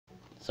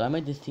So I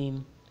made this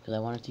team because I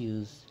wanted to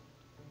use,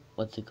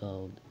 what's it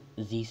called,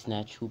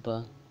 z-snatch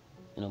Hoopa,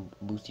 you know,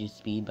 boost your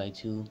speed by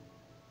 2.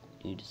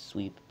 You just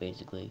sweep,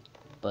 basically.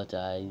 But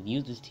I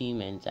used this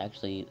team and it's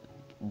actually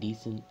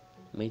decent.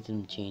 Made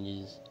some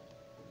changes.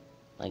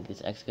 Like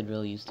this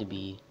Excadrill used to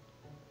be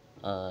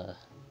a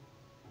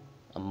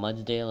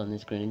Mudsdale, and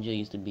this Greninja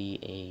used to be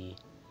a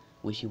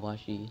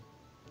Wishy-Washy.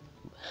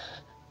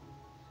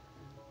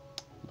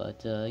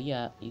 But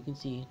yeah, you can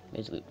see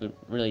basically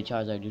really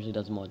Charizard usually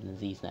does more than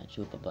Z-Snatch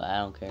Hoopa, but I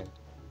don't care.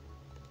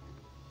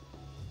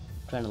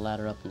 I'm trying to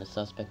ladder up in the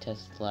suspect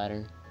test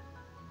ladder.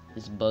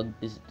 This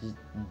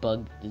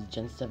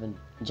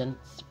Gen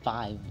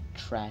 5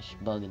 trash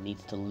bug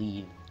needs to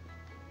leave.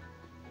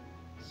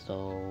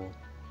 So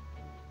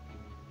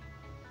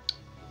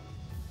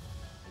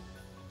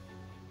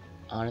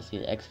honestly,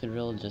 the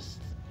Excadrill just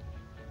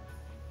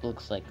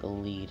looks like a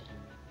lead.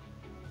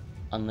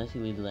 Unless he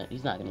leads Lander.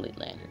 He's not gonna lead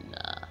Lander.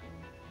 Nah.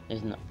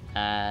 There's no.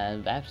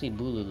 Actually,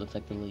 Bulu looks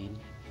like the lead.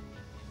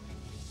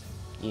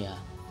 Yeah.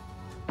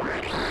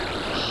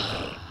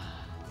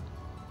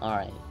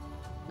 Alright.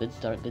 Good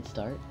start, good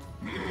start.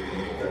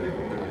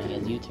 Alright, he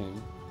has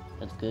U-turn.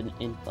 That's good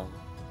info.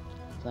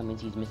 So that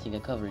means he's missing a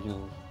coverage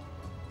move.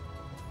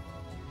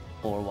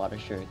 Or Water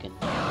Shuriken.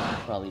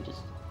 Probably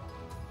just.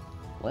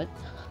 What?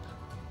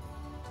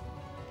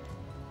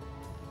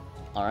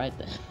 Alright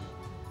then.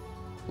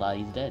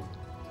 Lottie's dead.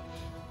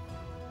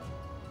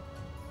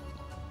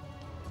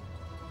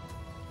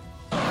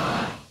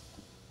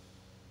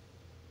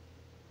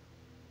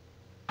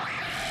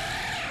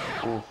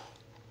 Oof.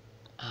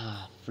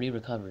 Free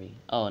recovery.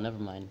 Oh, never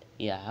mind.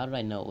 Yeah, how did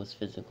I know it was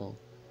physical?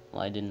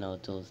 Well, I didn't know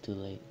until it was too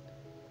late.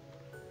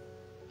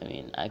 I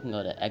mean, I can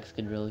go to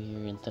Excadrill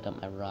here and set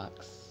up my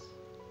rocks.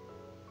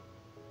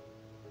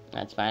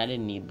 That's fine, I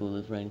didn't need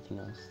Bulu for anything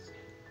else.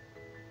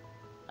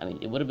 I mean,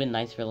 it would have been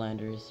nice for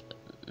Landers, but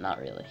not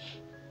really.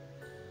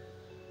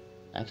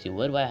 Actually,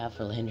 what do I have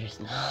for Landers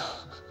now?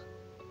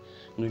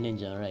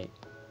 Greninja, right.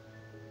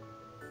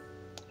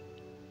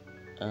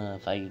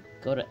 If I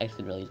go to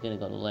Excadrill, he's gonna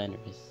go to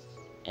Landers.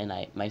 And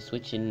my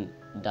switch-in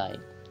died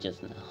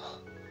just now.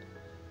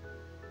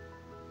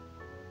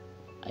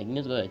 I can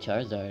just go to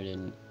Charizard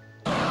and...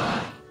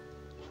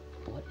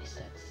 What is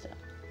that sound?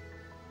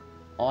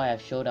 Oh, I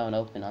have Showdown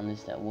open on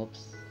this set.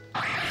 Whoops.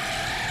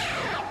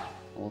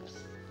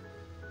 Whoops.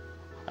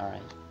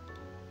 Alright.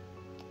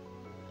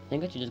 I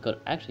think I should just go to...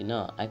 Actually,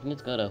 no. I can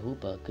just go to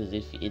Hoopa, because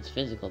if it's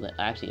physical, then...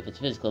 Actually, if it's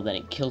physical, then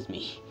it kills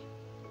me.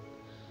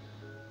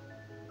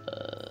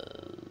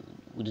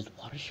 Just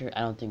Water Shuriken? I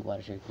don't think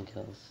Water Shuriken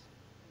kills.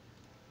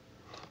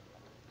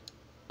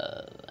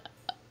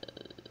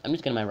 I'm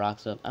just getting my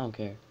rocks up. I don't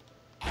care.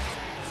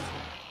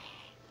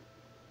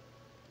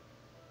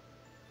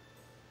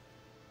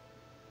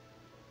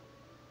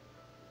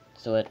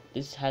 So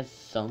this has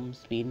some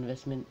speed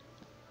investment.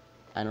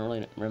 I don't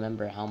really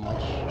remember how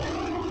much.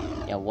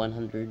 Yeah,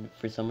 100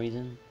 for some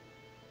reason.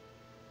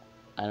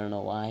 I don't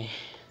know why.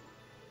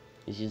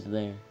 It's just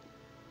there.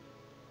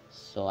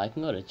 So I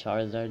can go to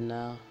Charizard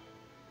now.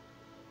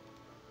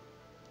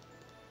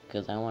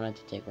 Because I wanted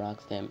to take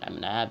Rock Stamp. I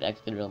mean, I have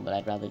Excadrill, but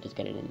I'd rather just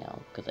get it in now,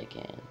 because I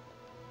can.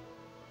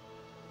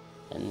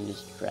 And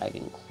just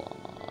Dragon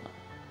Claw.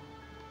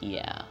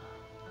 Yeah.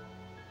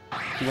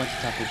 He wants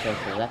to Tapu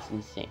Koko, that's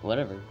insane.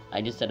 Whatever,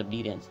 I just set up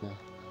D-Dance now.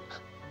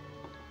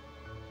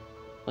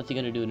 What's he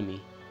gonna do to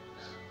me?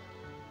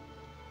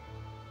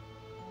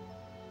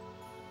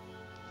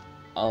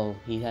 Oh,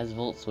 he has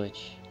Volt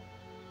Switch.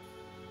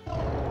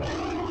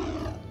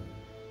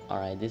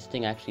 Alright, this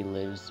thing actually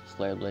lives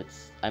Flare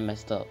Blitz. I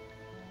messed up.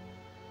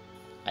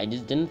 I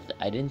just didn't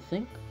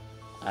think.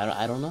 I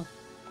don't know.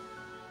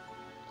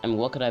 I mean,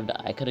 what could I have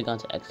done? I could have gone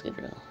to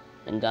Excadrill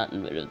and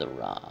gotten rid of the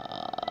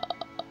rocks.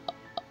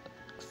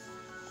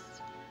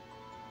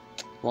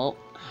 Well,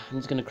 I'm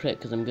just gonna crit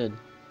because I'm good.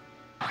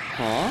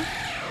 Huh?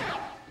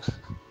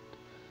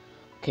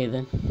 Okay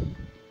then.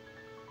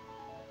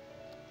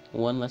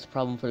 One less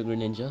problem for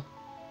Greninja.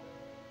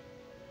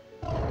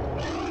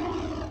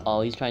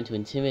 Oh, he's trying to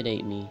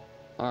intimidate me.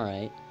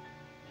 Alright.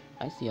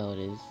 I see how it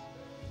is.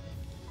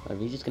 Or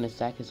he's just gonna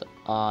stack his...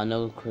 Aw,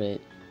 no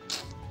crit.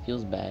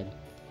 Feels bad.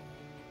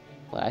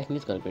 Well, I can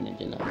just go to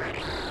Greninja now.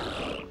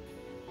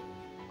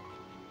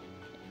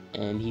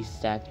 And he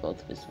stacked both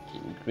of his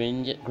switches.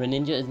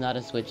 Greninja is not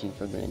a switching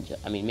for Greninja.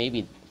 I mean,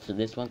 maybe for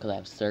this one, because I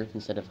have Surf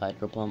instead of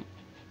Hydro Pump.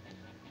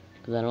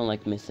 Because I don't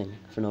like missing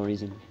for no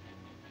reason.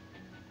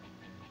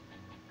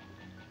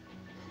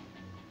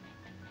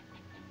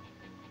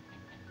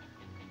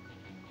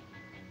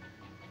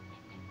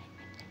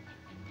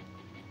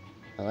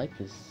 I like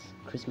this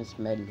Christmas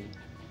medley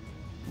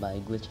by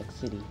Glitchx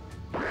City.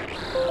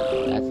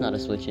 That's not a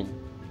switch-in.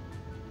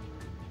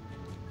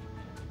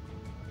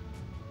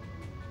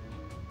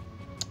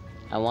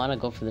 I want to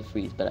go for the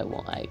freeze, but I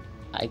won't. I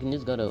can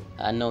just go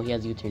to... no, he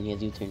has U-turn. He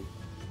has U-turn.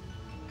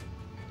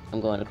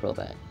 I'm going to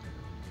Crobat.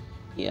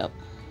 Yep.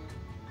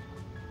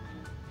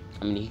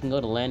 I mean, he can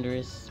go to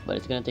Landorus, but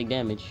it's going to take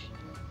damage.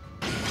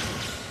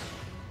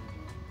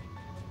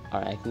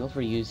 Alright, I can go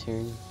for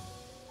U-turn.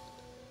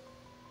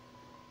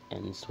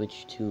 and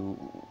switch to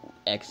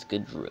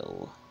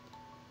Excadrill.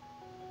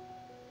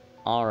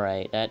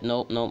 Alright,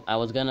 nope, I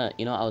was gonna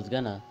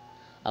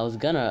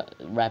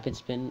rapid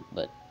spin,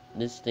 but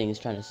this thing is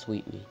trying to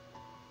sweep me.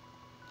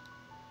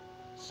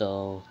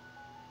 So,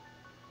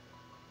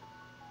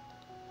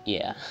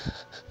 yeah.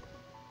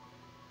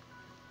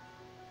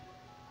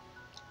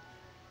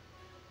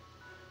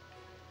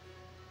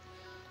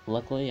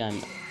 Luckily,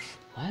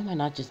 why am I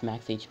not just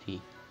max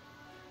HP?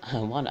 I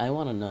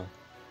wanna know.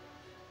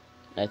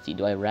 Let's see,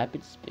 do I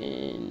rapid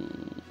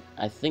spin?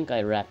 I think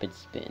I rapid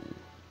spin.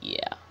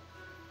 Yeah.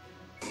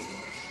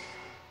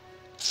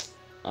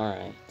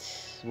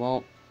 Alright.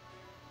 Well,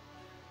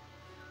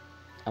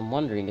 I'm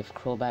wondering if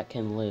Crobat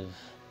can live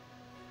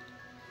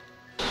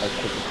like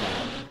quick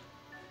attack.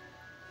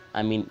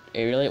 I mean,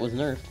 earlier it was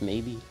nerfed,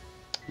 maybe.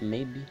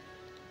 Maybe.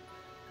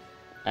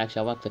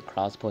 Actually, I want the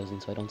cross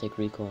poison so I don't take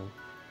recoil.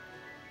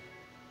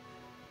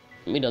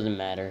 It doesn't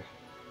matter.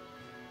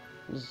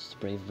 This is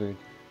Brave Bird.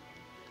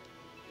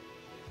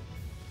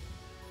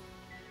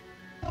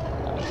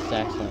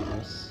 Sax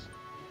Liners.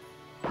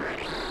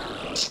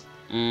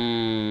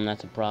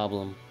 That's a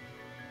problem.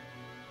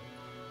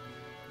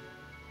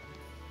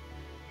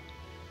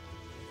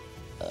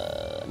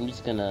 I'm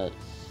just gonna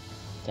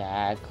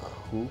sack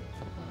Hoopa.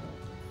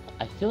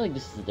 I feel like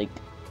this is like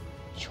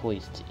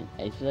choice.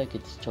 I feel like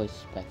it's choice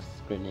specs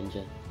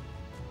Greninja.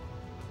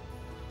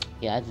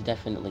 Yeah, it's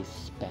definitely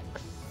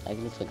specs. I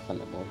can just like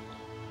Thunderbolt.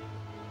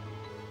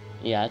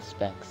 Yeah, it's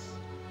specs.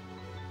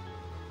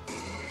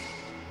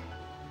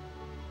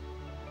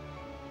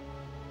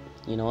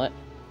 You know what?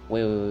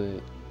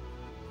 Wait.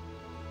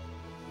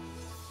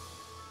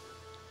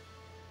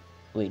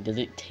 Wait, does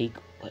it take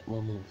what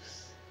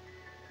moves?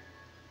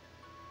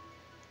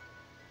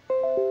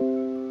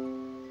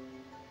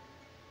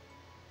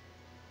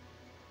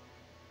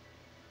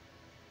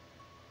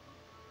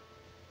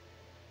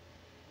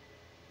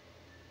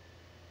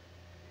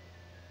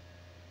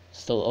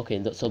 So,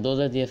 okay, so those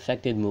are the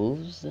affected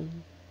moves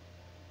then?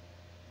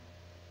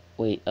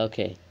 Wait,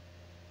 okay.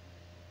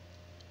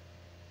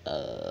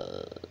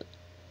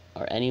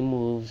 Or any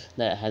moves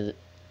that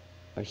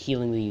are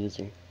healing the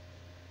user.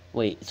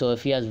 Wait, so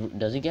if he has,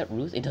 does he get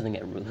Roost? It doesn't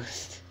get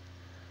Roost.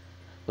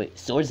 Wait,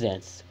 Swords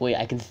Dance. Wait,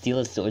 I can steal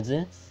a Swords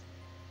Dance?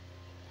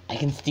 I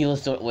can steal a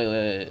sword.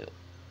 Wait.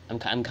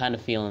 I'm kind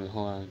of feeling.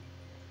 Hold on.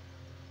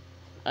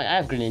 I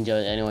have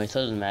Greninja anyway, so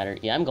it doesn't matter.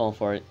 Yeah, I'm going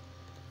for it.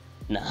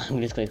 Nah, I'm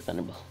just going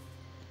Thunderbolt.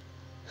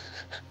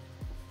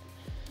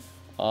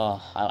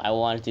 Oh, I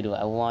wanted to do it.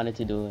 I wanted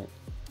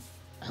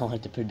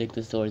to predict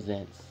the Swords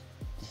Dance.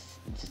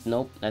 Just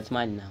nope. That's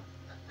mine now.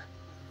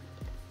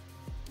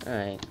 All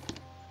right.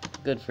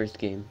 Good first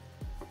game.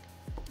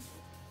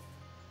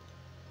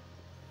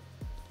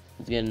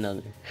 Let's get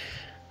another.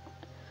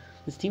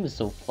 This team is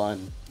so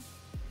fun.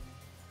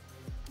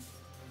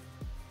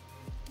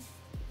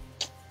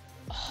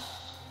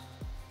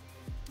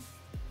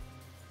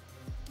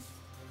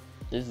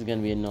 This is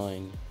gonna be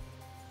annoying.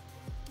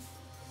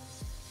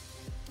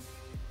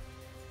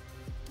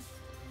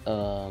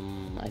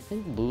 I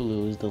think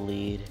Bulu is the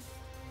lead.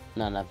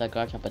 No, if that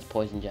Garchomp has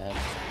Poison Jab.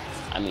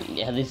 I mean,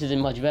 yeah, this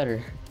isn't much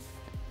better.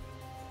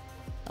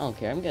 I don't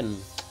care, I'm getting...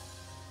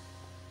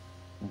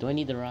 Do I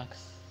need the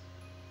rocks?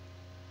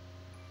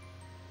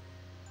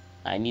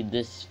 I need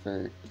this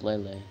for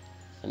Lele. So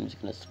I'm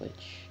just gonna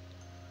switch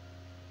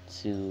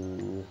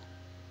to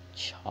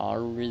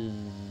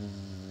Charizard.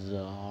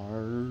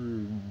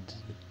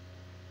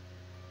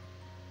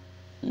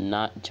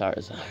 Not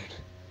Charizard.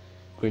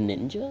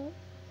 Greninja?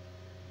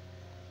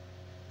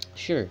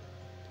 Sure.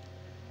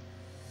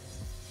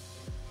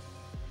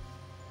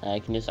 I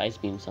can just Ice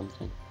Beam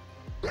something.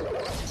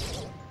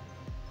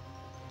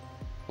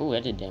 Oh,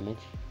 that did damage.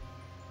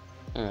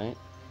 Alright.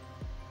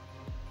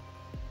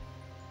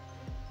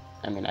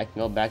 I mean, I can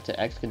go back to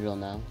Excadrill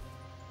now.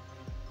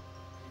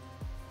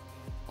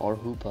 Or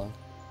Hoopa.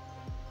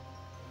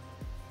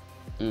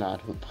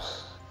 Not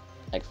Hoopa.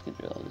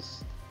 Excadrill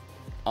is...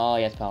 Oh,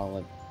 yes, Power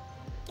Whip.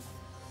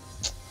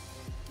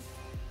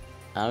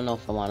 I don't know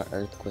if I want an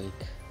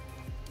Earthquake.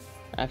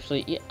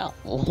 Actually, yeah.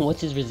 Oh,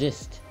 what's his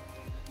resist?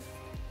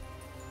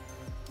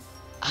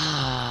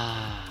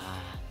 I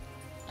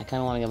kind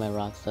of want to get my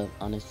rocks up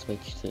on his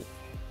switch to...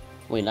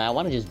 Wait, no, I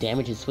want to just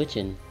damage his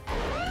switching.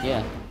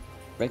 Yeah.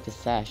 Break the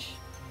sash.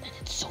 That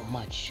did so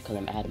much because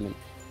I'm adamant.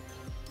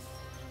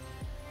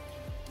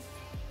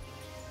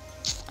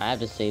 I have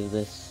to save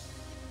this.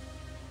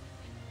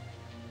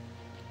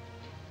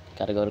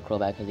 Gotta go to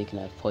Crobat because he can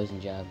have Poison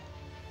Jab.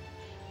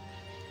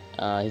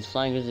 His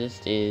flying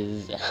resist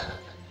is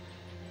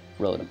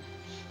Rotom.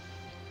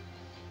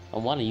 I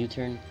want a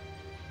U-turn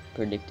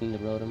predicting the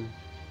Rotom,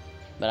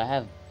 but I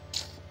have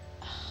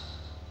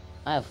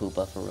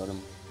Hoopa for Rotom.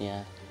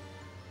 Yeah,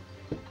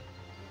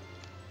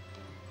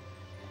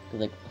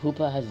 like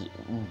Hoopa has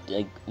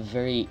like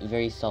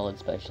very solid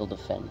special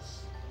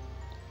defense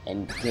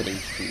and good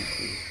HP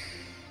too.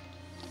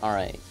 All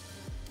right.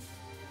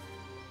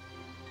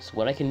 So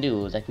what I can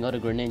do is I can go to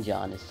Greninja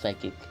on his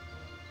Psychic.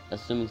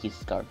 Assuming he's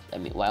Scarf. I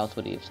mean, why else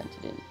would he have sent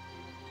it in?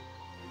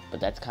 but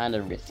that's kind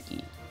of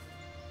risky.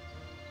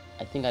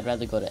 I think I'd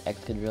rather go to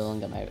Excadrill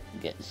and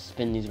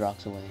spin these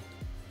rocks away.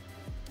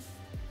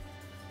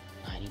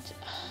 I need to...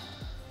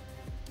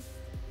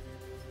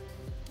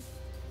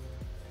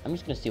 I'm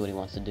just gonna see what he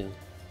wants to do.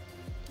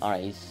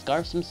 Alright, he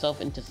scarfs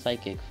himself into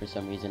Psychic for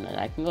some reason, and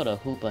I can go to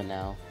Hoopa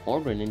now, or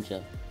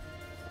Greninja,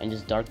 and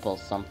just Dark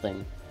Pulse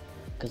something,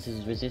 because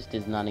his resist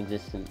is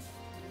non-existent.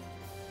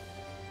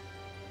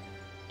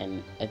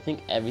 And I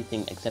think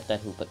everything except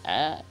that Hoopa...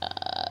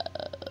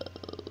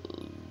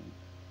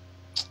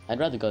 I'd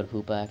rather go to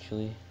Hoopa,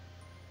 actually.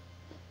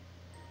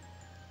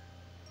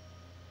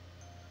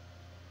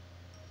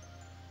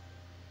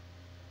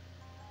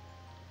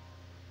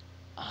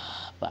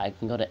 But I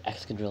can go to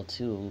Excadrill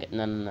too and get...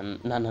 No.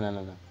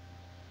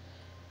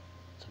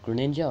 So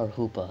Greninja or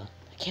Hoopa?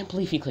 I can't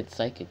believe he clicked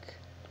Psychic.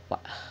 Wow.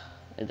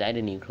 I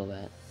didn't need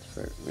Crobat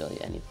for really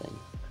anything.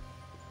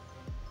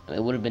 I mean,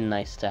 it would have been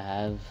nice to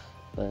have,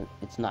 but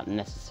it's not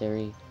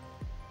necessary.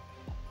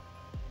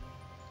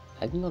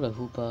 I can go to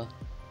Hoopa.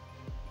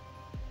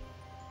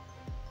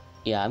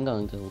 Yeah, I'm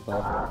going to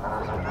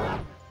Hoopa.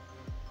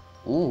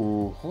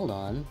 Ooh, hold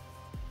on.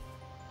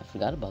 I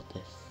forgot about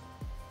this.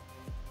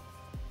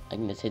 I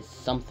can just hit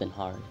something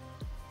hard.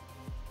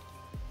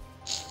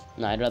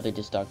 No, I'd rather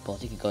just Dark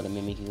Pulse. You could go to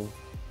Mimikyu.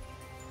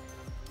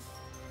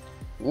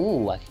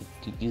 Ooh, I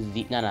could use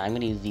Z... No, I'm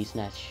gonna use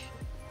Z-snatch.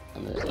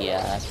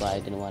 Yeah, that's why I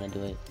didn't want to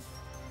do it.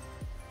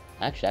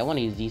 Actually, I want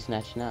to use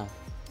Z-snatch now.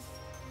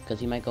 Because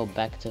he might go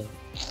back to...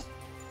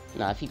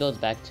 Nah, if he goes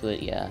back to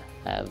it, yeah,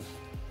 I have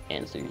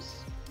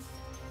answers.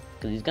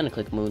 Because he's gonna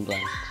click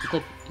Moonblast. He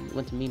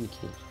went to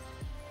Mimikyu.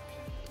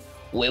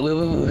 Wait.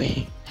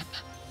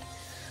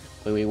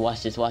 Wait,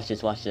 watch this. Watch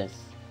this.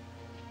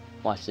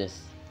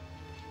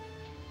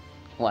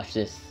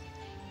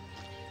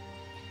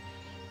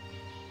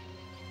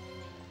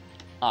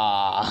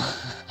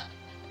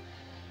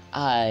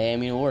 I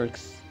mean, it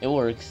works. It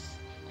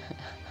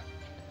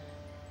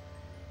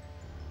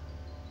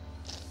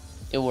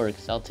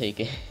works, I'll take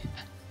it.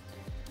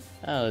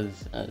 that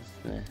was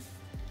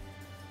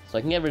So I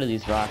can get rid of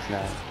these rocks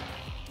now.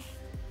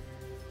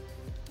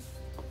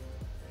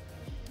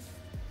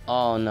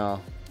 Oh no.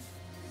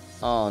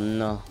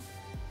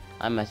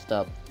 I messed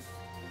up.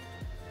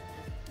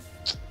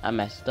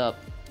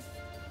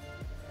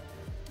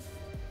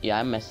 Yeah,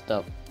 I messed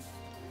up.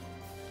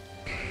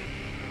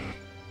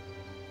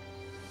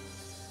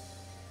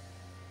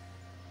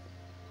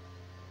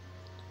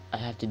 I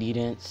have to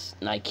D-dance.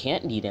 No, I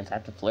can't D-dance. I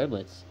have to Flare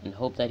Blitz and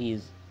hope that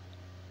he's...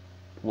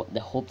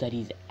 hope that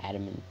he's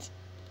adamant.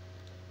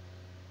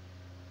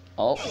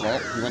 Oh, well,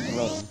 he went to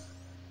Rotom.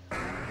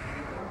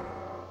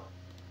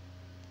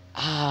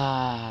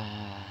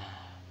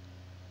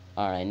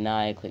 Alright, now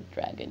I click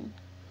Dragon.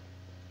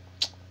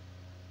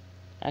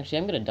 Actually,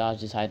 I'm gonna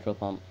dodge this Hydro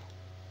Pump.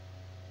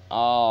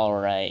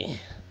 Alright.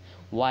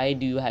 Why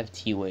do you have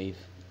T-Wave?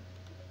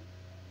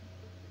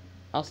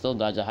 I'll still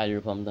dodge a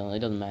Hydro Pump though, it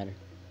doesn't matter.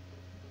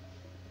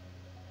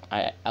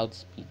 I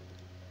outspeed.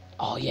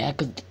 Oh yeah,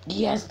 cause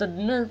yes, the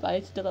nerf,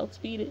 I still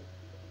outspeed it.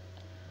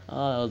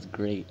 Oh, that was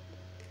great.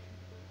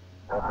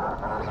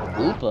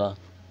 Hoopa.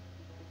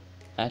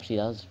 Actually,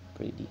 that was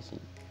pretty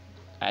decent.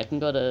 I can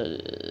go to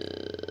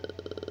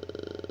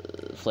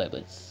Flare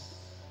Blitz.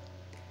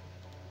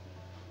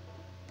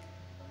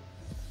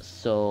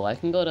 So I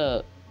can go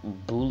to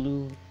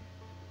Bulu.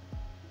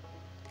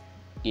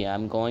 Yeah,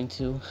 I'm going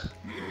to.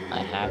 I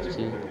have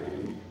to.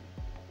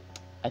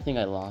 I think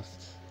I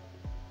lost.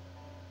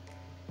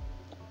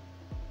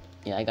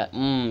 Yeah, I got.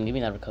 Give me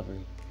that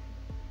recovery.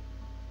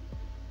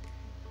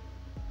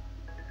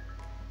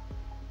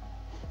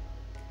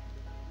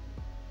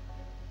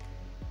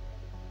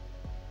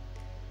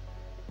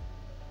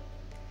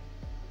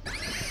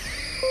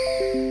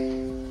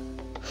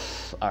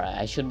 Alright,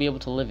 I should be able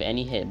to live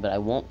any hit, but I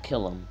won't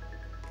kill him.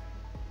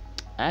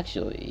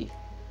 Actually.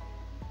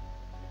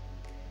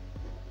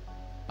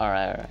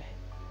 Alright.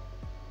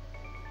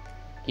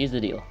 Here's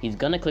the deal. He's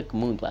gonna click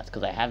Moonblast,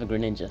 because I have a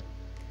Greninja.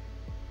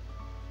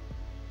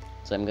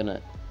 So I'm gonna...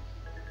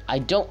 I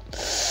don't...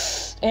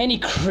 And he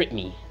crit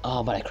me!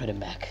 Oh, but I crit him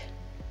back.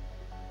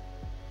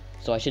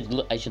 So I should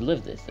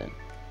live this, then.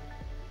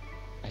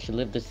 I should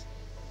live this...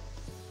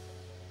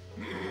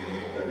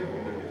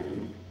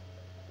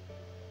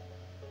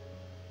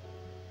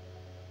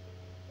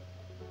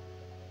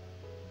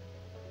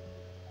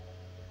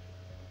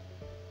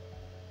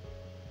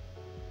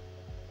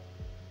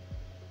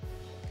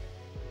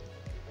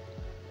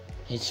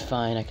 It's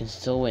fine, I can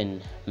still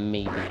win.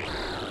 Maybe.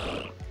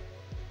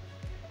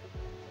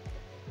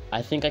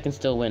 I think I can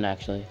still win,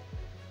 actually.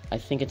 I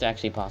think it's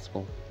actually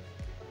possible.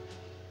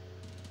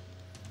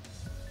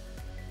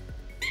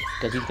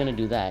 Because he's gonna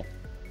do that.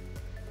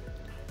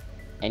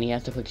 And he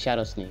has to click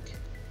Shadow Sneak.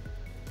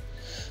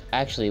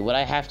 Actually, what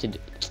I have to do...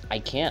 I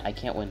can't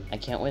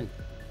win.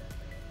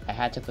 I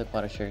had to click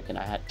Water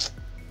Shuriken.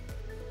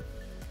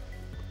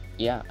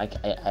 Yeah, I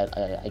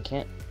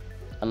can't.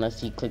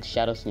 Unless he clicks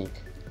Shadow Sneak.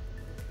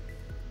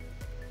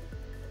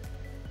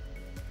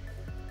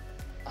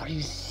 Are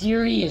you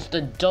serious?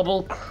 The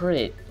double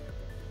crit.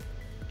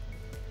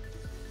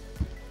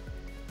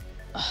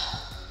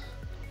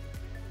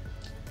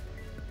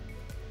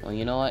 Well,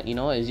 you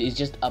know what? It's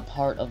just a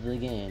part of the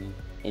game.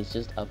 It's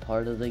just a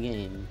part of the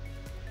game.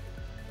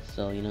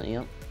 So,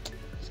 yep.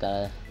 Just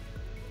gotta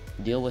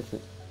deal with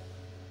it.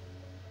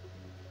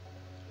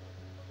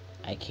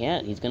 I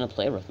can't. He's gonna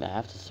play with me. I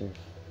have to surf.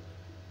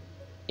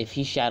 If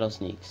he shadow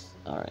sneaks.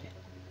 Alright.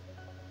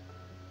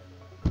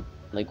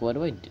 Like, what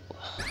do I do?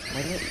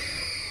 What do I...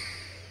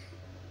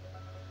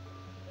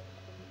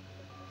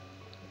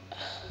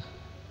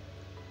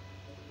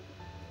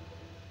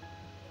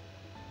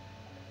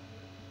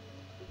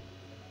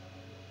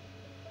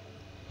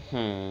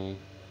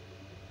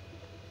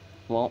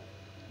 Well.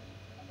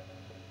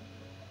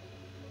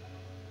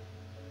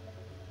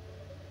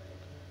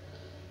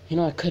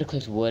 I could have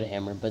clicked Wood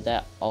Hammer, but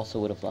that also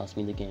would have lost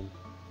me the game.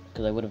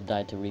 Because I would have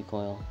died to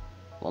recoil.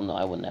 Well, no,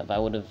 I wouldn't have. I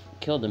would have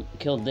killed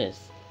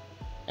this.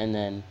 And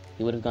then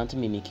he would have gone to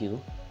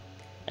Mimikyu.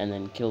 And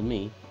then killed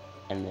me.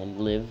 And then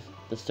live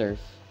the surf.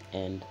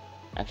 And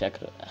actually, I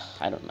could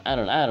have. I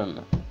don't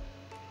know.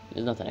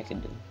 There's nothing I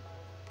can do.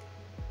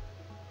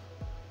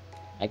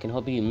 I can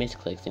hope he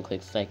misclicks and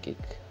clicks Psychic.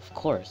 Of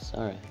course.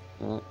 Alright.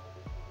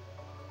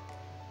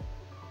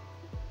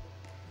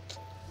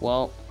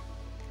 Well.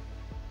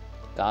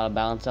 Gotta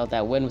balance out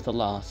that win with a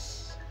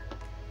loss.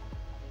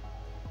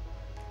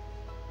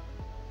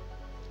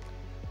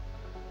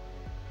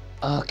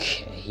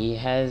 Okay, he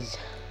has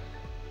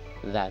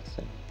that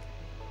thing.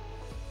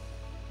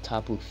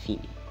 Tapu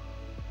Fini.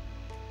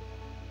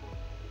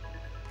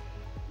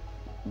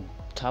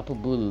 Tapu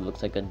Bulu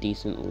looks like a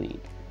decent lead.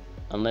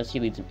 Unless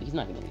he leads, he's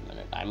not gonna lead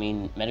Metagross. I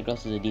mean,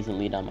 Metagross is a decent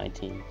lead on my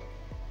team.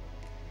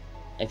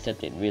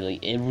 Except it really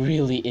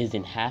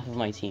isn't. Half of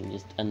my team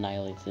just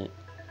annihilates it.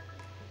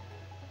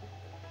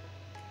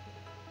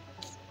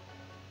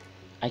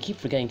 I keep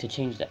forgetting to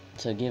change that,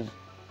 to give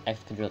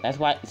Excadrill. That's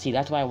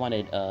why I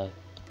wanted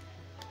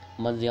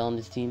Mudzeal on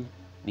this team,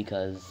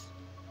 because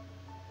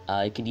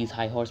it could use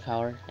high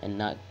horsepower and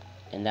that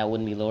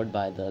wouldn't be lowered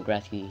by the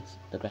grassy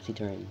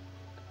terrain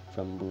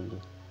from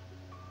Bulu.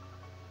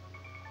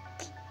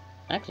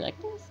 Actually, I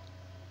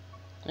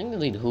can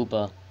lead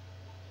Hoopa.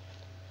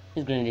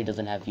 His Grenadier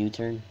doesn't have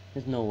U-turn.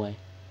 There's no way.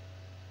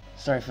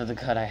 Sorry for the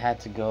cut. I had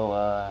to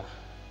go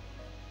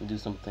do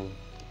something.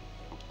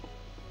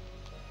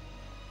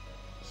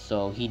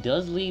 So he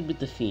does lead with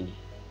the Fini.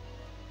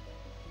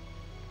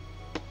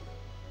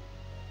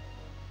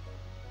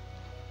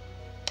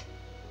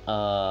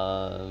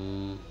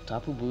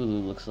 Tapu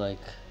Bulu looks like,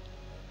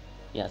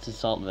 yeah, it's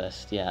Assault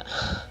Vest, yeah.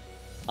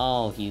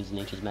 Oh, he used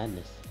Nature's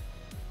Madness.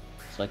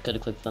 So I could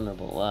have clicked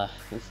Thunderbolt.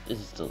 This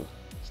is still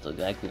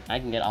good. I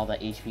can get all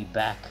that HP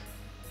back.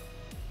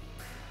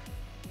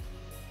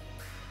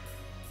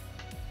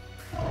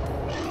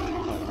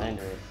 Oh,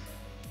 Landorus.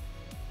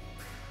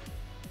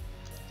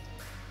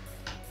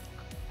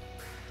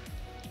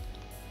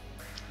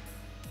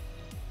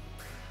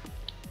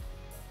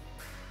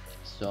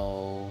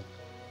 So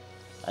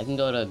I can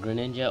go to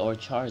Greninja or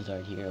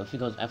Charizard here. If I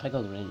go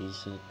Greninja,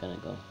 he's gonna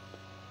go.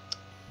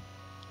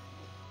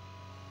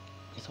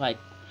 It's like,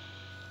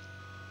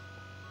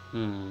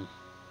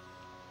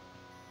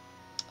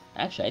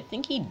 actually, I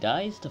think he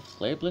dies to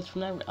Flare Blitz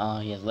from that. Oh,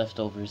 he has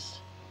leftovers.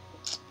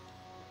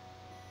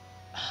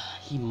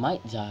 He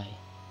might die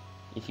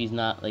if he's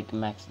not like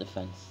max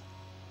defense.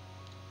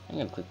 I'm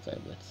gonna click Flare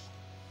Blitz.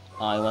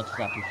 Oh, I want to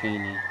stop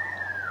Fini.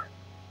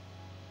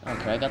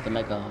 Okay, I got the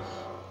Mega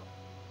off.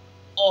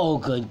 Oh,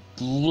 good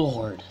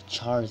lord,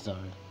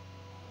 Charizard.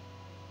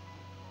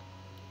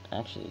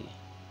 Actually,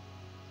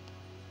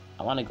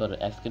 I want to go to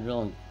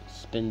Excadrill and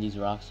spin these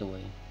rocks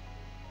away.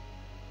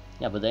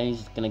 Yeah, but then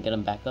he's gonna get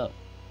him back up.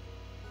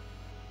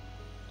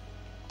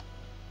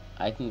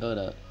 I can go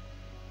to...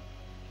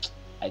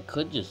 I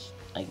could just...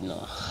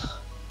 no.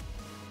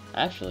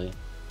 Actually,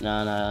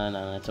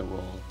 no, it's a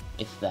roll.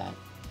 It's that.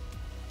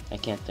 I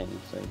can't think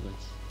of Flare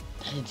Blitz.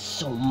 That is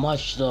so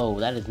much, though.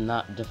 That is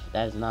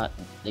not,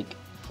 like,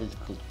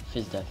 physical,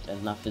 Fizz Def. That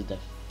is not Fizz Def.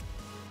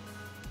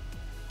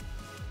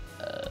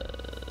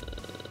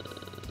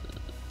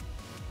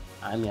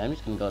 I mean, I'm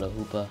just gonna go to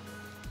Hoopa.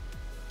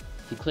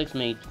 He clicks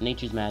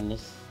Nature's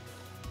Madness.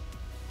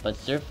 But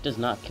Surf does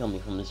not kill me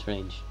from this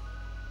range.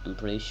 I'm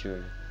pretty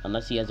sure.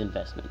 Unless he has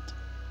investment.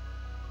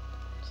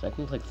 So I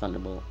can click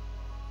Thunderbolt.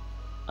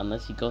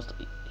 Unless he goes to...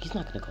 He's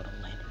not gonna go to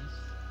Landorus.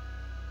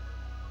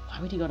 Why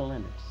would he go to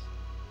Landorus?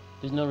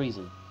 There's no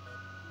reason.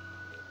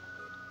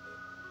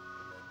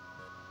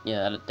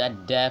 Yeah,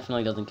 that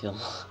definitely doesn't kill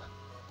him.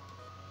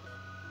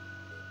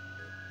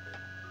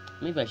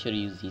 Maybe I should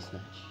have used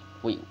z-snatch.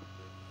 Wait.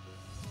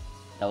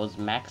 That was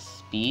max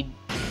speed?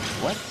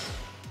 What?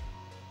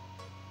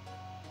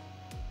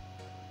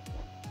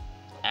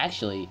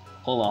 Actually,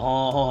 hold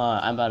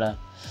on. I'm about to...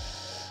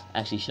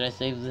 Actually, should I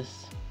save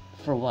this?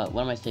 For what?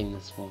 What am I saving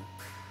this for?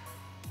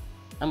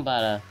 I'm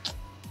about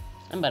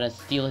to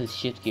steal his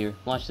shift gear.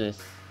 Watch this.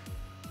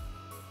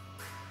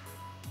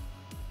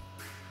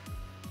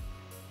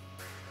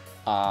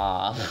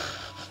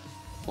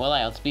 Well,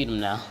 I outspeed him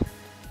now.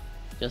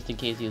 Just in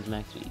case he was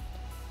max speed.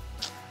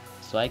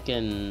 So I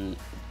can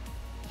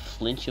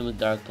flinch him with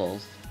Dark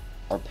Pulse.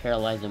 or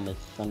paralyze him with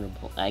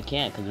Thunderbolt. I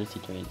can't because it's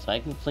terrain, so I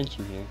can flinch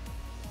him here.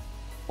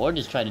 Or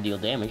just try to deal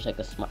damage like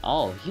a smart.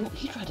 Oh,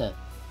 he tried to.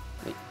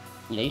 Wait.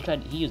 Yeah,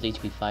 he used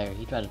HP Fire.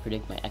 He tried to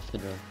predict my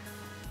Excadrill.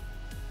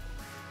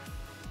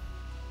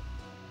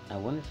 I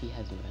wonder if he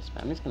has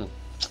investment.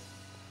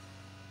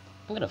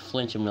 I'm gonna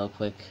flinch him real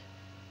quick.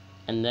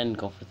 And then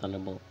go for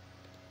Thunderbolt.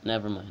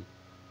 Never mind.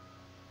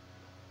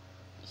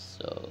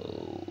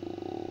 So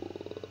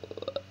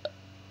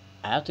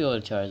I have to go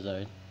to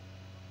Charizard.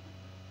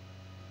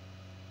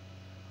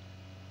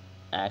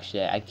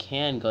 Actually, I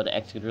can go to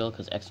Excadrill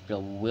because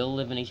Excadrill will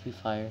live in HP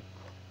Fire.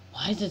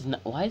 Why is this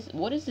not?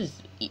 What is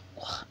this?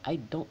 I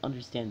don't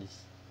understand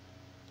this.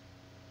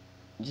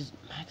 Just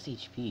max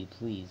HP,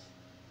 please.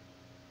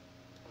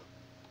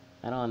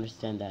 I don't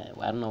understand that.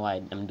 I don't know why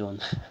I'm doing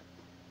that.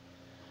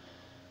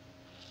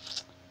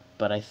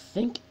 But I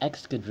think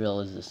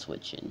Excadrill is a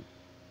switch in.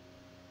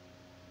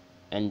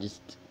 And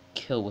just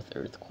kill with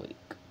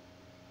Earthquake.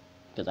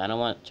 Because I don't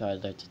want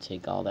Charizard to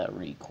take all that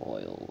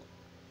recoil.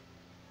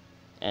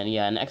 And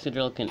yeah, an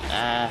Excadrill can,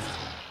 I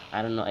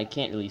don't know, I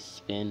can't really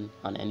spin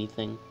on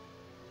anything.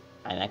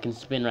 And I can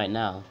spin right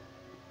now.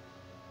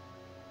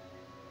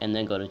 And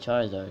then go to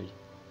Charizard.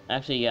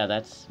 Actually, yeah,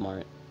 that's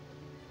smart.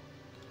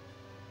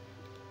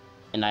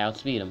 And I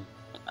outspeed him.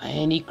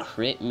 And he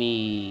crit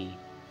me.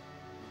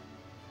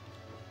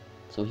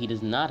 So he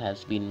does not have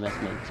speed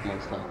investments,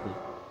 most likely.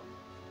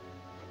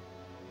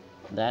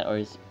 That,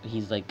 or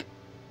he's like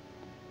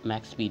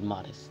max speed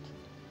modest.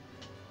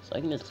 So I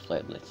can just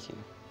Flare Blitz here.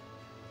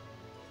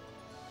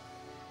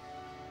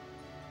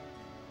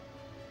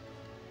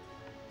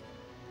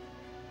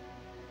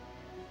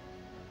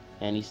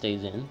 And he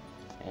stays in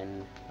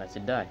and lets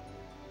it die.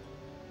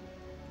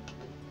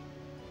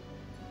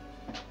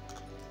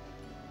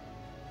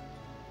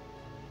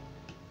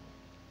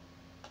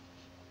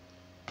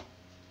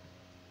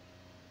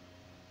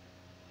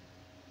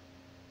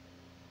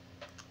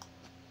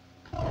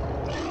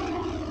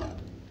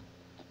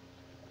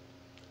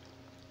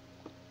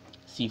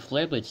 See,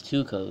 Flare Blitz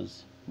 2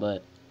 goes,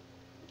 but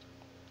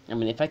I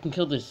mean, if I can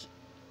kill this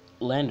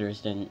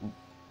Landers, then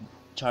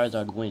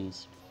Charizard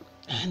wins.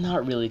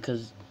 Not really,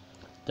 because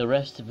the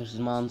rest of his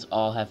mons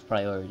all have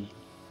priority.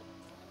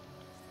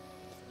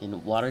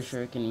 In Water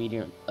Shuriken,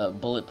 Meteor,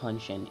 Bullet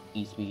Punch, and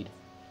E-Speed.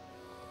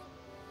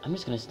 I'm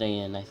just gonna stay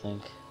in, I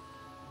think.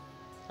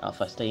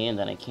 If I stay in,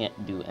 then I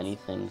can't do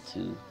anything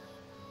to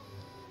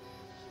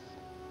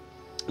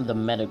the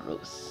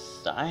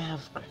Metagross. I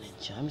have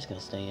Greninja. I'm just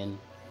gonna stay in.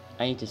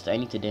 I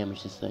need to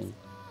damage this thing.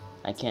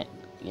 I can't.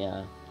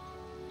 Yeah.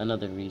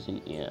 Another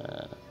reason.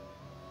 Yeah.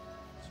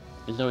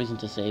 There's no reason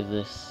to save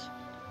this.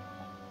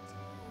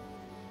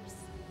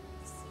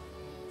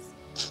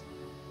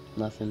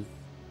 Nothing.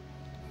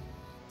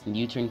 And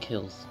U-turn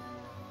kills.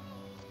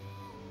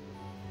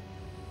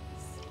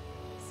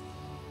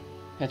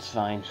 That's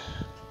fine.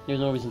 There's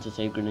no reason to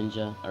save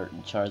Greninja or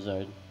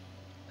Charizard,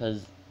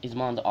 because his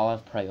mons all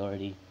have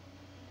priority.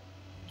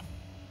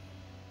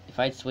 If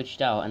I'd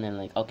switched out and then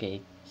like,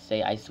 okay,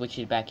 say I switched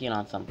it back in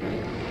on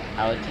something,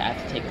 I would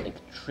have to take like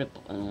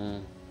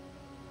triple.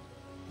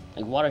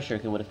 Like Water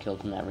Shuriken would have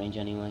killed from that range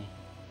anyway.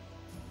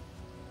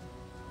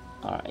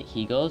 Alright,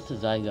 he goes to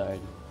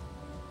Zygarde.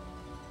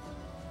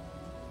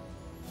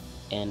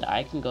 And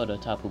I can go to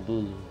Tapu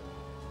Bulu.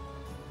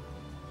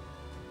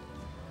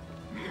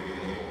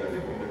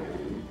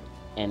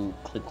 And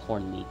click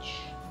Horn Leech.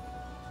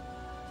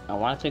 I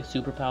want to take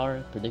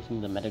Superpower,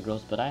 predicting the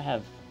Metagross, but I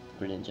have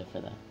Greninja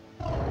for that.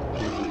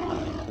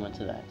 I went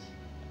to that.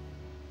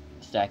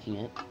 Stacking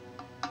it.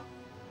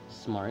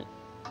 Smart.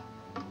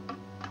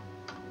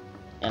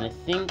 And I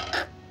think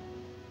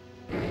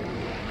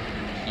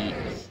he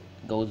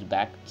goes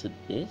back to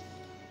this.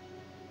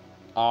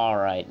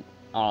 Alright.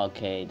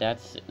 Okay,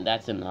 that's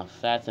enough.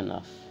 That's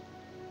enough.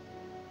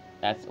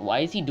 Why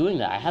is he doing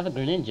that? I have a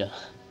Greninja.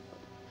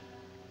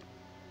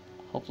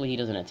 Hopefully he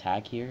doesn't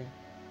attack here.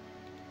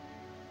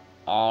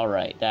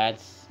 Alright,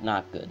 that's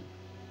not good.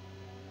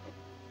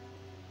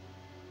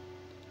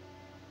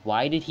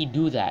 Why did he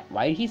do that?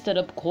 Why did he set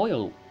up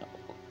Coil?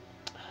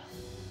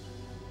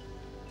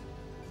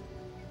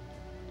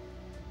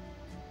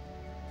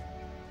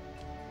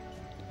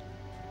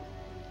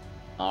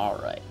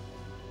 Alright.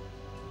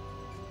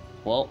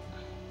 Well,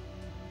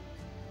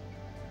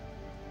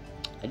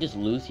 I just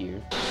lose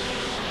here.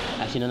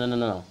 Actually,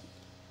 no.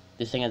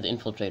 This thing has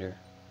Infiltrator.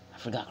 I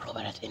forgot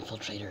Crobat has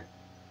Infiltrator.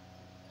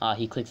 Ah,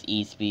 he clicks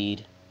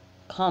E-Speed.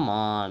 Come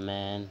on,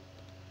 man.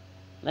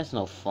 That's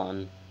no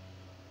fun.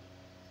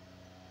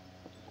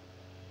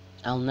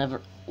 I'll never...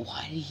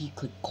 Why did he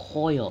click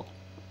Coil?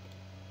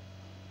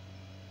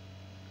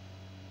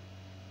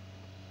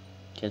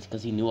 Just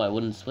because he knew I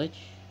wouldn't switch?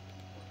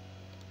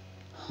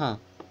 Huh.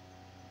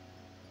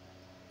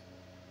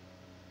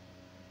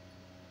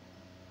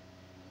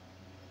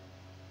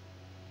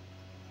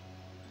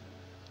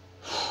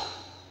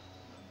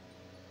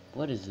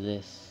 What is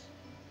this?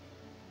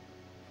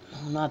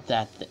 No, not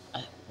that.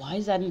 Why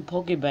is that in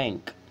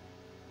Pokebank?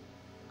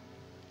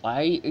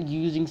 Why are you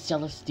using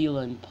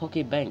Celesteela in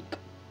Pokebank?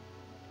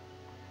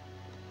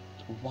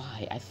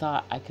 Why? I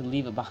thought I could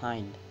leave it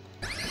behind.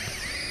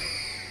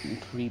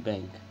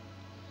 Pre-bank.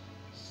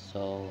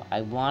 So,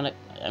 I'm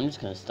just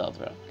gonna stealth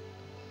rock.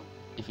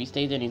 If he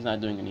stays in, he's not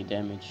doing any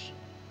damage.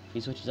 If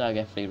he switches out, I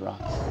get free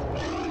rocks.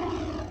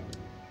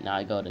 Now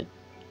I go to...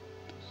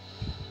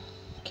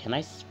 Can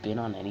I spin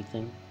on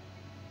anything?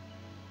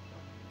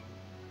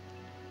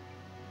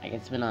 I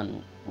can spin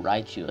on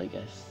Raichu, I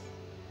guess.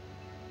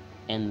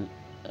 And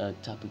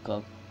Tapu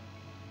Koko.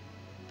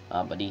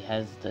 But he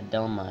has the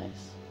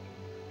Delmise.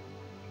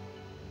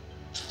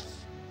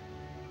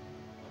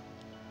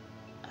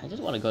 I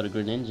just want to go to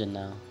Greninja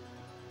now.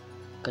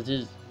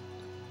 Because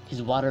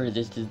his water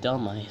resist is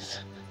Delmise.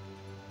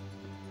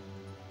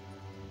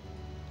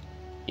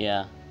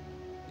 Yeah.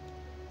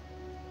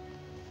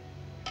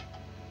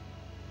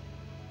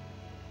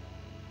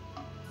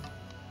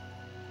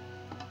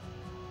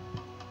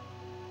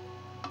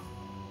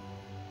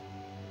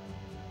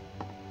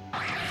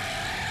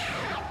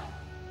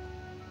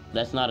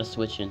 That's not a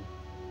switch-in.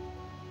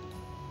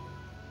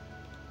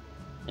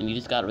 And you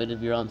just got rid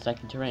of your own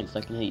second terrain, so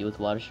I can hit you with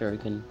Water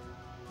Shuriken.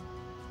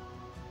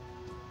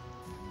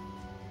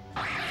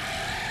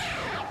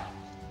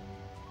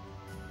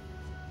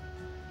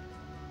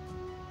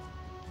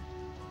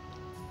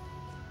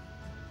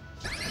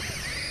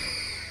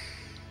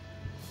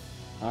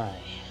 Alright.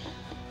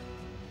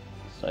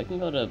 So I can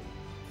go to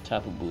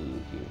Tapu Bulu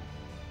here.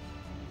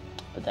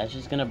 But that's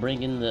just gonna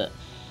bring in the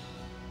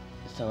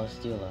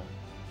Celesteela.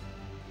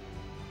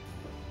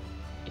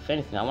 If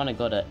anything, I want to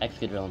go to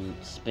Excadrill and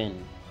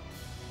spin.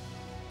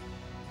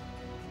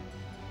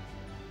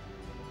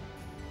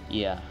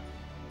 Yeah.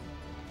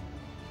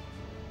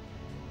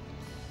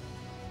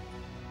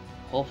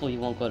 Hopefully he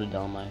won't go to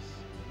Delmise.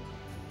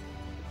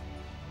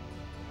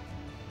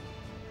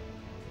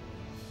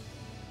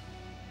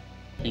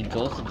 He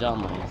goes to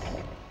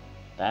Delmise.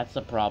 That's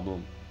a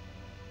problem.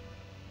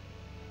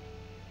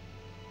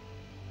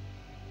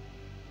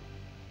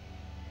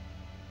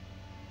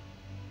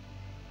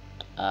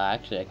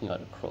 Actually, I can go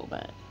to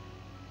Crobat.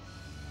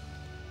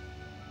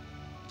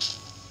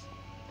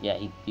 Yeah,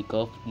 he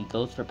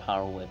goes for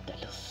Power Whip.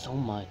 That does so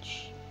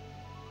much.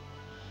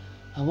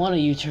 I want a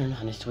U-turn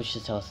on his switch to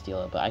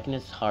Celesteela, but I can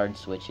just hard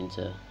switch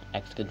into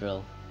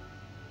Excadrill.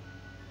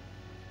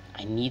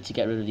 I need to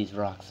get rid of these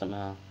rocks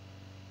somehow.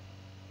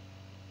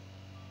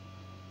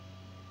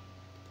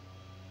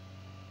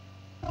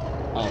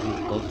 Oh,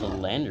 he goes to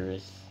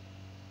Landorus.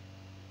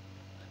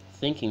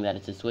 Thinking that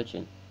it's a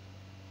switch-in.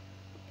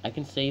 I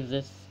can save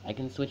this. I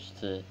can switch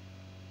to...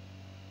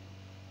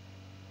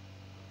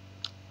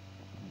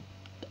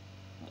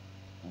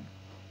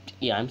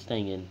 Yeah, I'm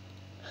staying in.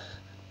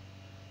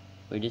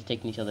 We're just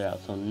taking each other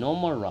out, so no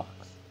more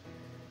rocks.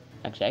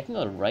 Actually, I can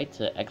go right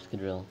to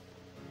Excadrill.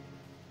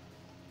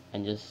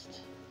 And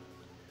just...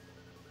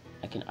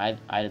 I can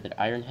either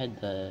Iron Head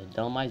the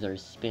Delmise or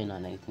spin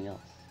on anything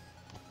else.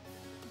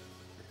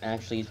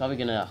 Actually, he's probably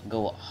gonna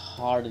go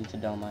hard into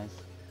Delmise.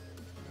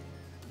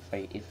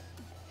 If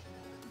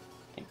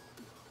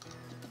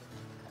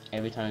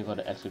every time I go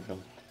to Excadrill.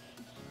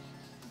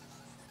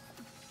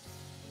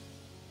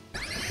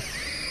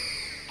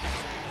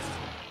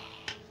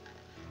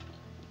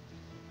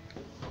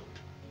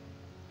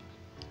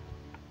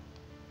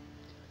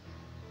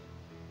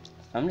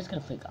 I'm just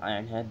gonna click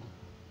Iron Head.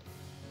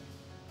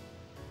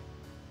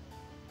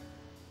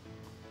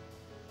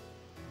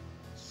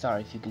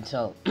 Sorry if you can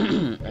tell,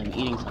 I'm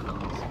eating something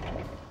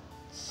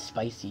that's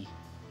spicy.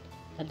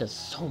 That does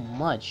so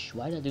much.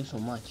 Why did I do so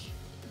much?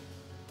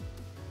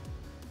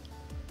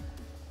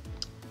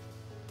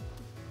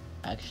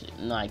 Actually,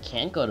 no, I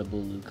can't go to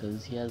Bulu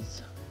because he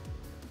has...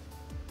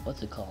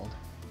 What's it called?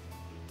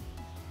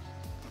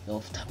 Yo,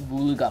 if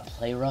Bulu got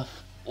Play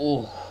Rough,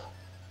 oh.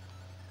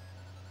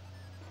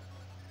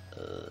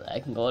 I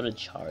can go to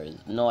Charge.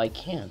 No, I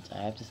can't.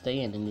 I have to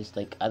stay in and just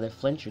like either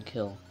flinch or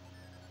kill.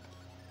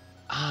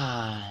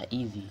 Ah,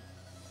 easy.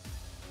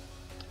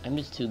 I'm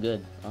just too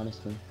good,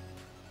 honestly.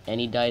 And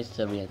he dies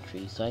to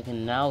re-entry, so I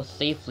can now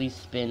safely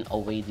spin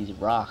away these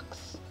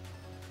rocks.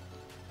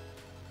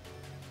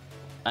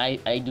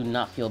 I do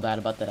not feel bad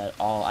about that at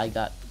all. I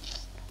got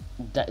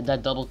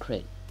that double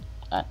crit.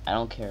 I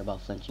don't care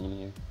about flinching him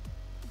here.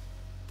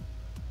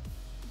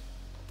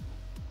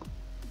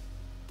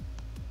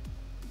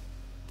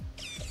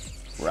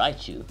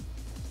 Raichu.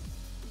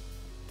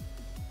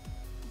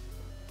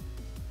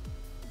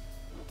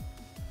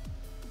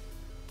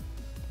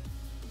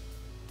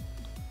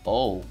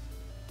 Oh.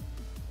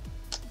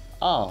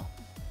 Oh.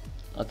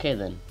 Okay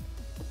then.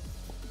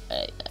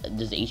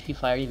 Does HP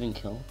Fire even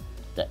kill?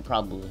 That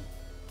probably.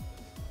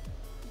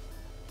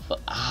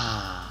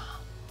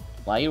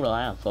 Why you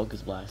rely on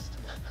Focus Blast?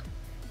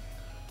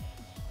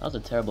 That was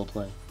a terrible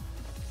play.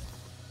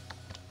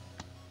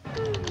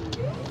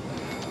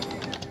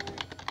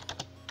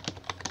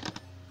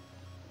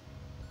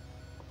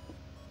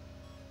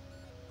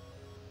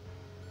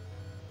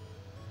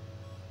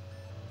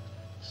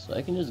 So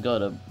I can just go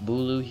to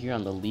Bulu here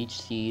on the Leech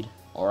Seed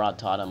or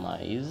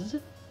Autotomize.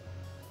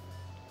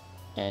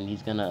 And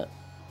he's gonna,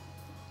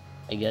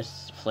 I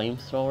guess,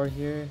 Flamethrower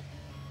here.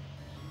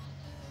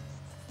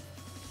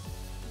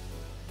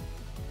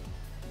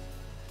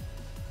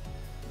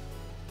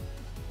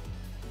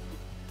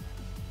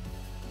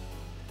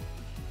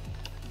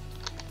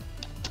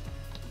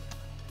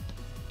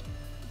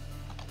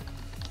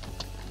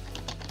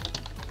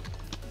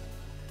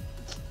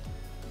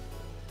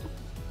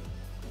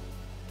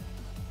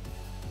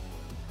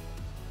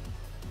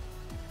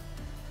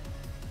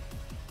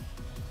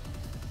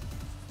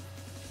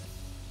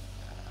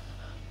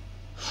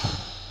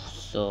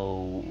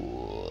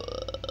 So,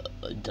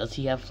 does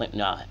he have flame?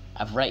 Nah,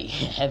 I'm right.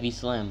 Heavy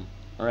slam.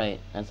 Right,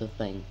 that's the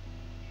thing.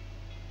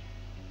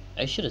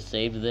 I should have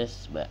saved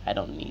this, but I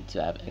don't need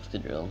to have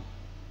Excadrill.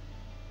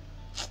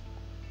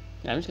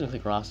 I'm just gonna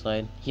click Rock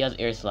Slide. He has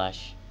Air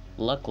Slash.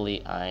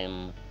 Luckily, so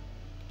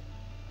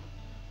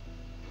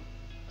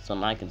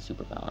I can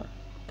Superpower.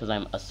 Because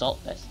I'm Assault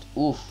Vest.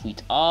 Oof,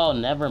 oh,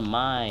 never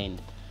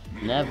mind.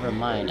 Never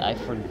mind, I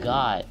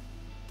forgot.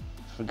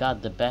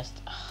 Forgot the best.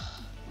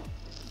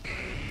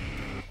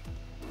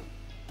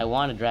 I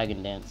want a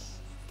Dragon Dance.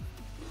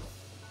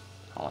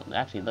 Hold on,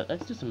 actually,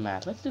 let's do some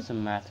math. Let's do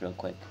some math real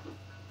quick.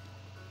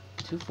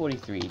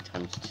 243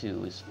 times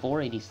 2 is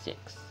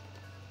 486.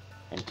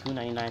 And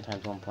 299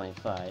 times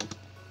 1.5.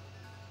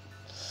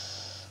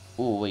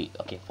 Oh, wait.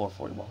 Okay,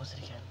 440. What was it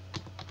again?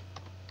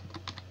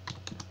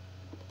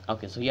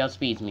 Okay, so he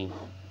outspeeds me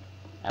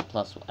at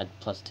plus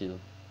 2.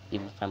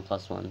 Even if I'm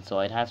plus 1. So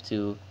I'd have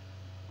to...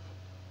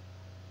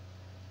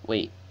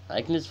 Wait.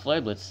 I can just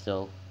Flare Blitz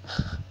still.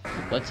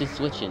 What's his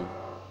switching?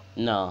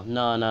 No.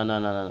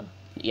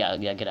 Yeah,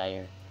 get out of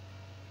here.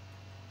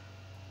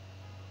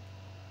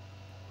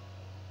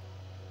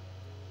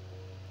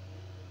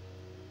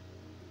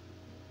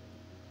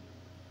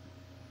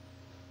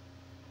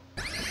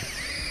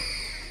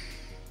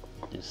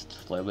 Just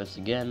Flare Blitz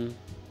again.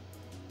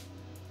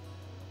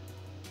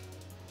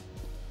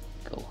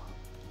 Go.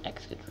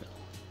 Excadrill.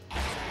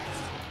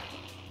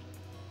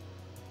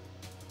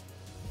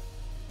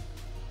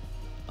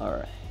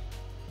 Alright.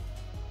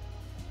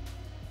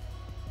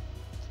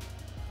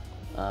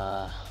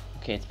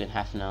 Okay, it's been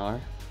half an hour.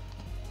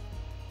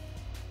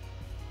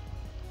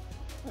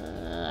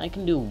 I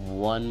can do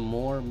one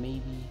more,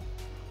 maybe.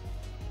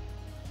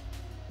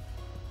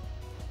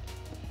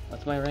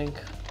 What's my rank?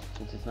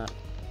 Since it's not...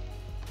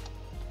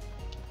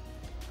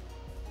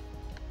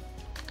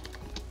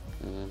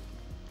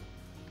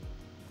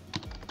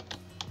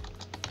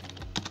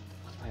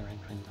 What's my rank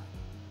right now?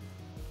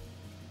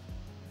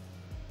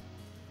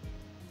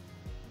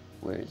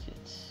 Where is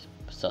it?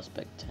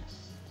 Suspect test.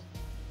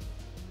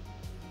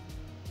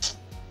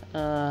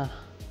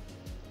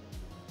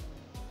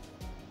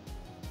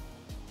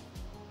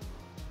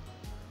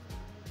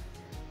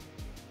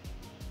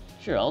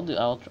 Sure,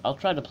 I'll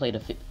try to play to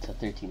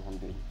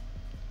 1300.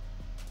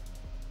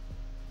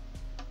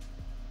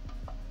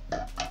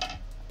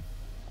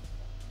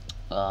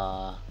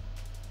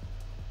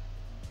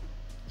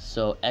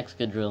 So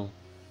Excadrill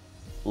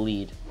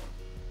lead.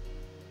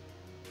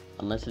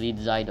 Unless it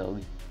leads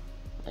Zydog.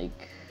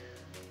 Like,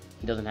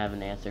 he doesn't have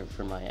an answer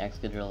for my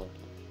Excadrill.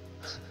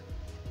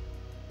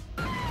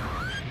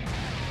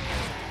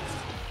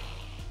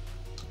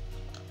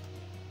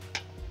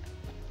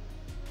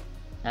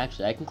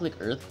 Actually, I can click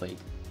Earthquake,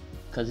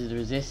 because his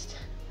resist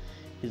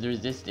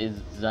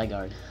is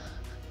Zygarde.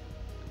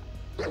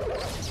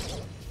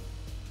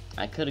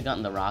 I could have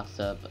gotten the rocks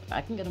up, but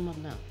I can get him up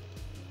now.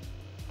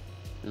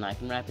 And I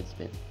can Rapid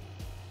Spin.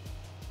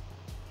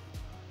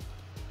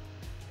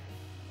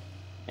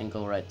 And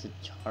go right to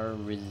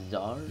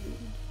Charizard.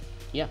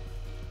 Yeah.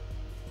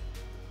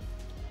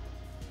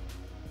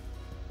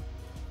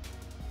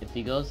 If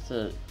he goes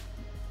to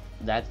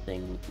that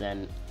thing,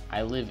 then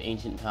I live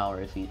Ancient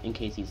Power in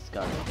case he's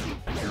Scarred.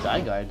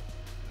 Zygarde?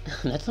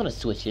 That's not a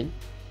switch-in.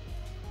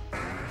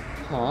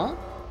 Huh?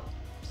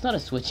 It's not a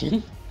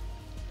switch-in.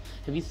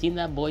 Have you seen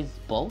that boy's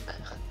bulk?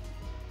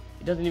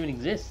 It doesn't even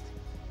exist.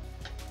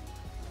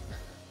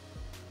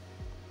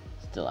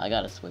 Still, I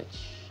gotta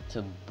switch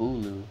to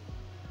Bulu.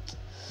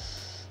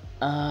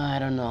 I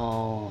don't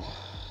know.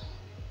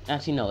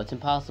 Actually, no, it's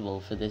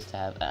impossible for this to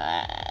have...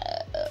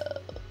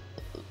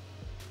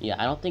 yeah,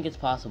 I don't think it's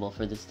possible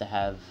for this to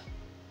have...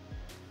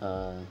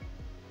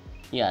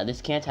 yeah,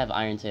 this can't have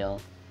Iron Tail,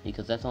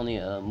 because that's only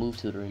a move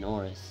tutor in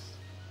Oris.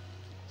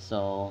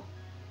 So,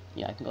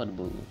 yeah, I can go to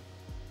Bulu.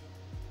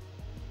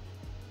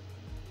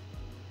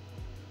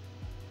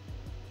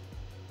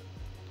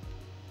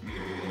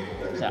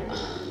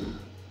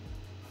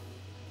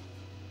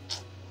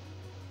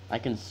 I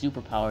can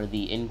superpower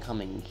the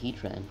incoming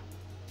Heatran.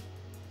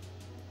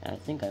 And I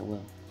think I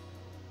will.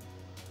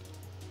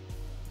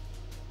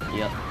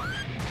 Yep.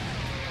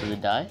 Does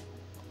it die?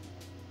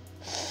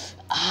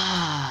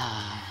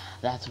 Ah,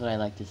 that's what I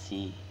like to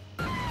see.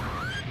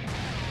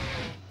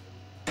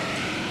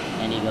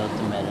 And he goes to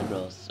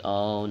Metagross.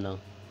 Oh no.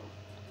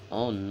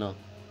 Oh no.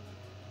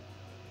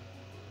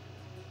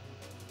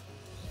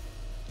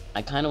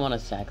 I kind of want to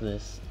sack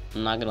this.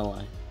 I'm not gonna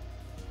lie.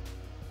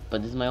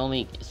 But this is my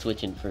only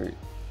switch-in for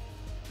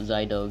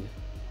Zydog.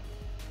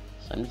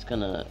 So I'm just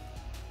gonna...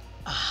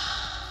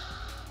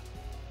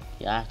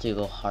 yeah, I have to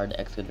go hard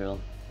Excadrill.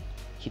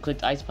 He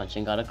clicked Ice Punch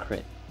and got a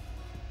crit.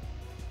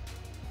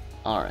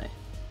 Alright.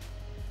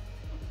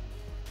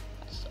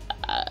 So,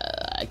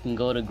 I can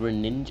go to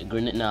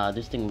Greninja. Nah,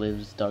 this thing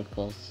lives Dark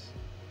Pulse.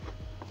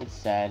 It's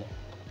sad.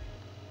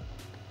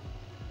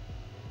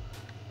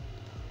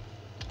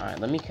 Alright,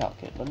 let me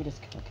calculate. Let me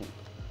just calculate.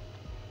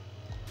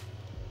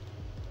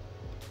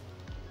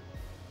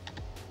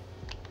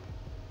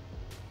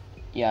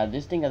 Yeah,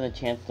 this thing has a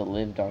chance to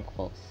live Dark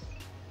Pulse.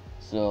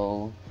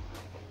 So,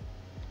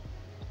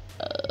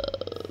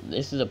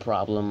 this is a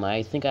problem.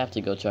 I think I have to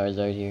go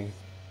Charizard here.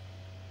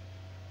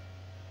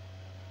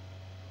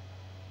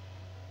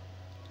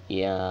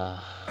 Yeah.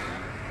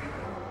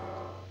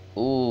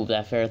 Ooh,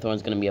 that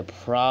Ferrothorn's gonna be a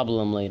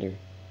problem later.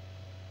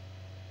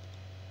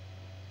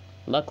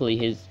 Luckily,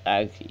 his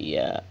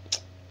yeah.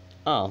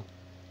 Oh,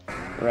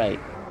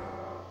 right.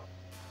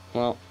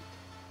 Well,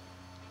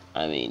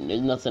 I mean,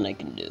 there's nothing I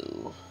can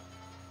do.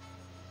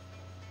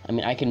 I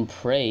mean, I can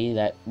pray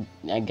that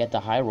I get the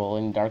high roll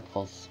in Dark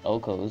Pulse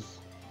Okos.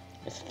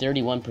 It's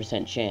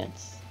 31%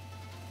 chance.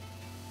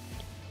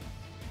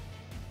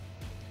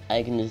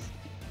 I can just...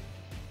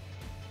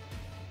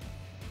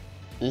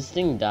 This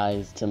thing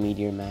dies to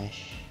Meteor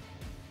Mash.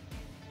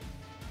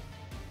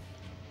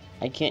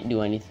 I can't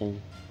do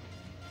anything.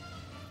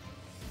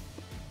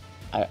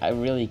 I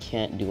really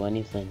can't do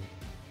anything.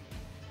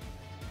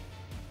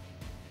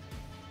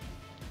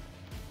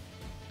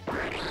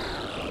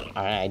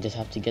 Alright, I just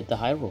have to get the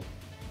high roll.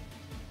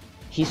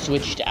 He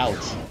switched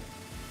out.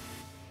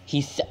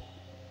 He said...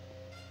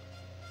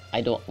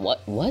 I don't... What?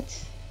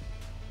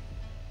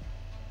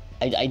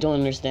 I don't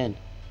understand.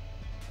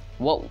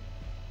 What?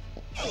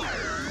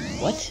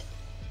 What?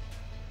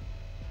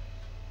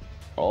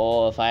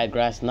 Oh, if I had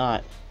Grass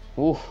Knot.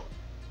 Ooh.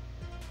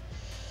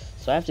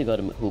 So I have to go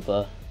to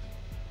Hoopa.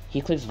 He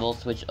clicks Volt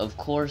Switch, of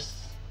course.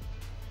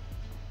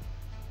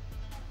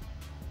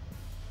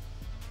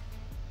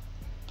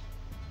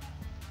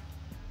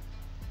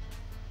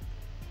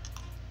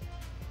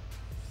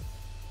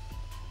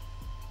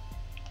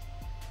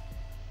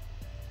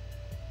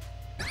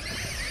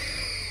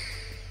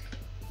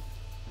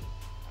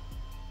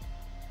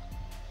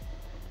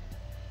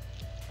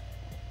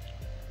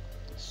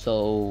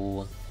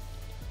 So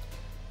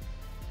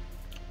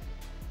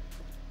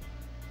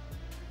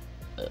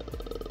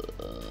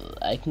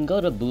I can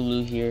go to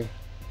Bulu here,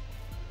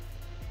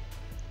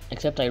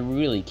 except I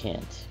really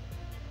can't.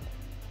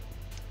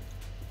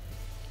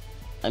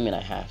 I mean,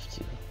 I have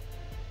to.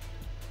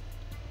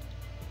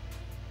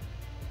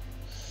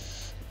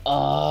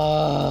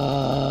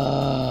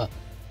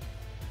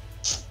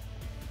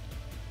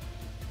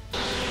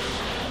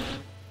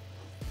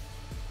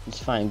 It's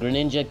fine.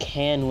 Greninja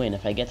can win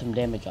if I get some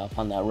damage off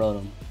on that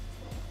Rotom.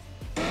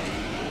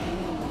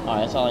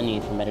 Alright, that's all I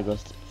need for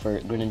Metagross for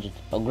Greninja.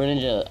 Oh,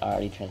 Greninja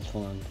already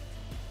transformed.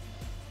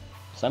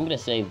 So I'm gonna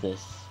save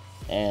this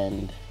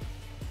and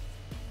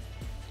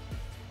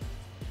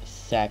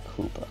sack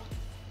Hoopa.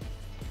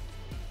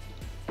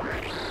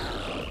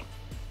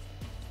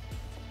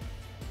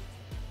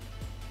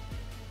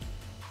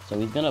 So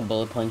he's gonna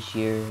Bullet Punch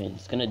here, and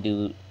it's gonna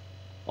do,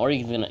 or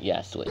he's gonna,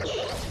 yeah, switch.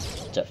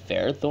 It's a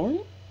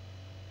Ferrothorn?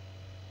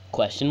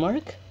 Question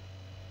mark?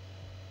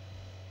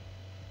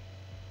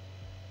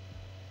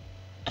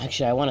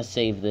 Actually, I want to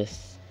save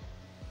this.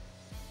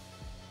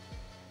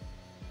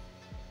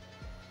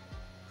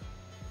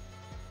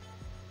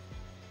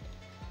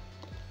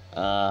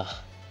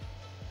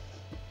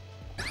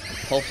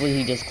 Hopefully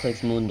he just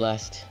clicks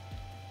Moonblast.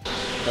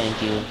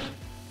 Thank you.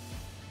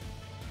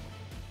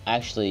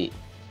 Actually,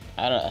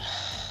 I don't...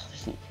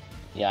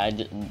 yeah,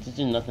 there's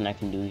nothing I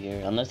can do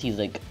here. Unless he's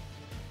like...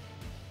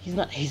 He's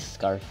not... He's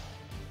Scarf.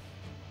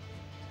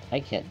 I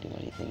can't do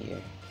anything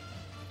here.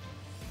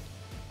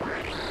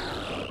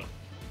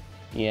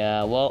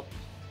 Yeah, well...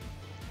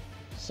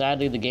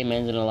 Sadly, the game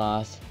ends in a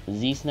loss.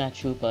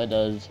 Z-snatch Hoopa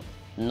does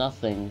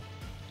nothing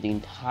the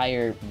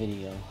entire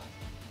video.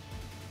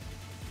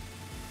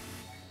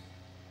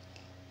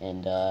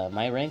 And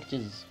my rank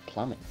just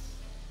plummets.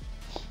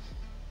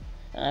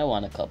 I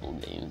won a couple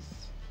games.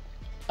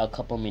 A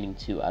couple meaning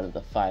 2 out of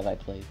the 5 I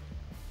played.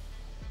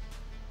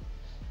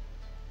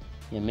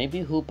 Yeah,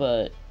 maybe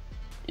Hoopa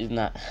is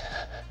not...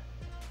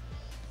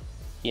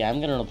 yeah,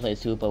 I'm gonna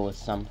replace Hoopa with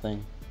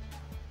something.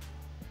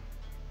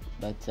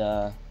 But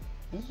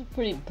this is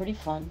pretty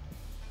fun.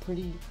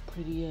 Pretty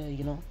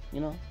you know.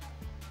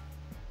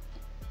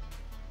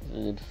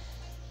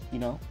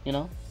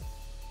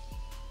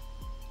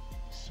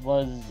 This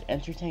was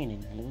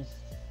entertaining. It was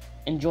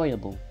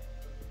enjoyable.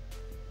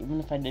 Even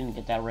if I didn't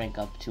get that rank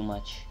up too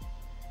much.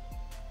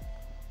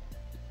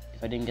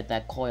 If I didn't get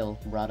that coil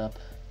brought up.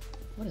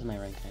 What is my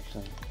rank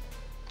actually?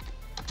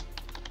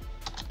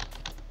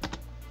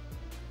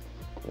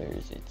 Where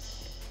is it?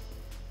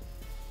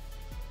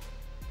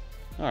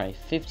 Alright,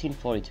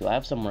 1542. I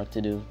have some work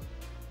to do.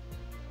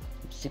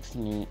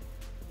 16.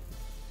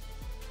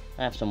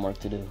 I have some work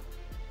to do.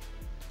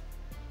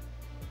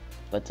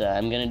 But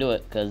I'm gonna do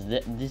it because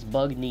this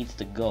bug needs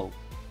to go.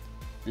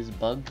 This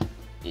bug,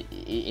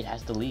 it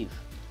has to leave.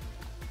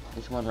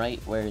 This one, right?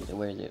 Where is it?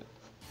 Where is it?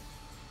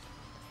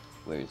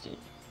 Where is it?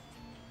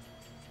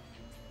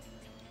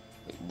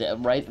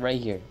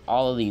 Right here.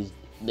 All of these,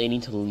 they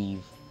need to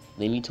leave.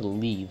 They need to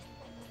leave.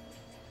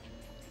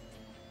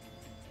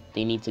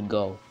 They need to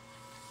go.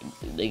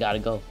 They gotta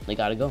go. They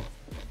gotta go.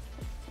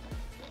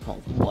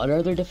 Oh, what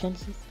are their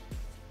defenses?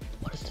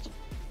 What is it?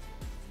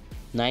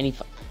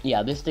 95.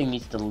 Yeah, this thing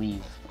needs to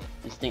leave.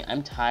 This thing,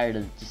 I'm tired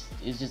of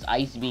it's just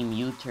Ice Beam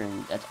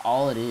U-turn. That's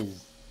all it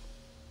is.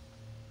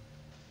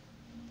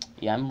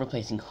 Yeah, I'm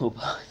replacing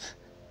Hoopa.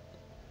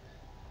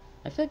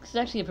 I feel like this is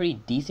actually a pretty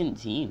decent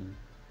team.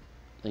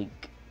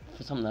 Like,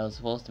 for something that was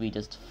supposed to be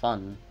just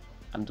fun,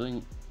 I'm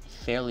doing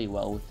fairly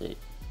well with it.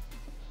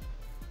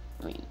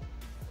 I mean,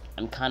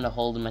 I'm kind of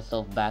holding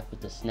myself back with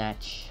the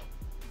snatch.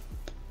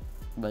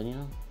 But, you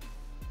know.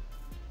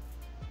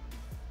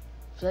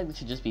 I feel like this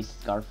should just be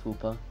Scarf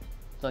Hoopa.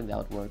 I feel like that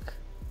would work.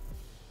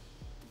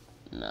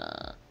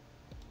 Nah.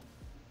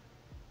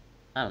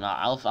 I don't know,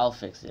 I'll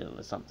fix it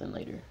with something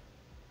later.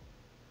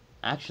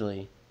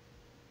 Actually,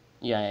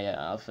 yeah,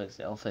 I'll fix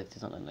it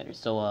something later.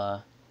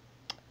 So,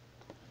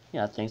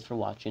 yeah, thanks for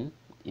watching,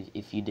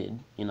 if you did,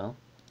 you know.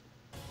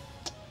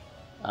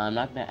 I'm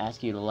not gonna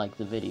ask you to like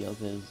the video,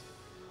 because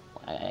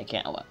I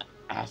can't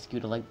ask you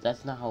to like,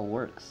 that's not how it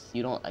works.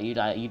 You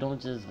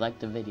don't just like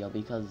the video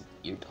because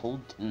you're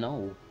told to.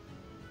 No.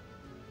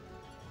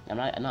 I'm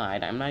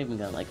not even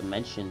gonna, like,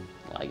 mention,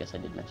 well, I guess I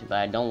did mention, but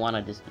I don't want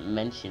to just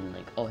mention,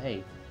 like, oh,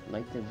 hey,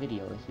 like the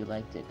video if you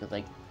liked it, because,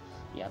 like,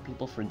 yeah,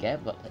 people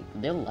forget, but, like,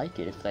 they'll like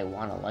it if they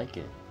want to like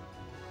it.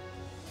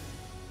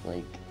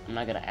 Like, I'm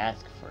not gonna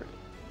ask for it.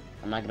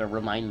 I'm not gonna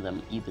remind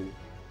them either.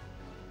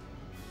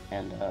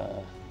 And,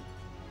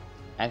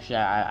 actually,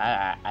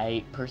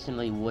 I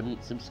personally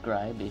wouldn't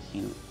subscribe if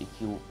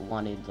you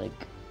wanted,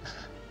 like,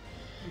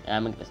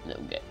 I'm gonna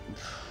get,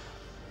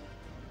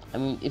 I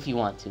mean, if you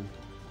want to,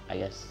 I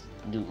guess,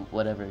 do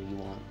whatever you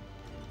want.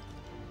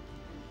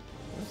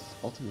 What's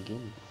Ultimate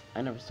Gaming?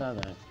 I never saw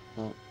that.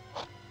 Well,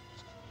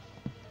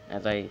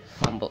 as I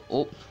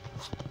fumble,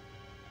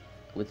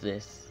 with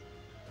this,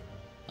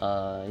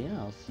 yeah,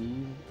 I'll see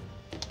you.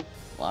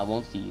 Well, I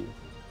won't see you.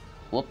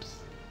 Whoops.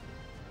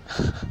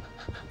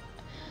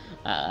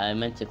 I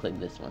meant to click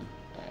this one.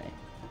 Alright.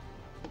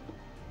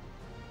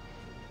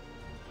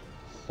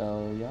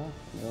 So,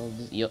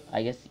 yeah,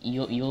 I guess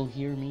you'll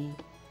hear me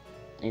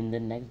in the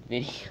next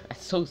video.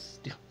 That's so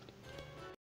stupid.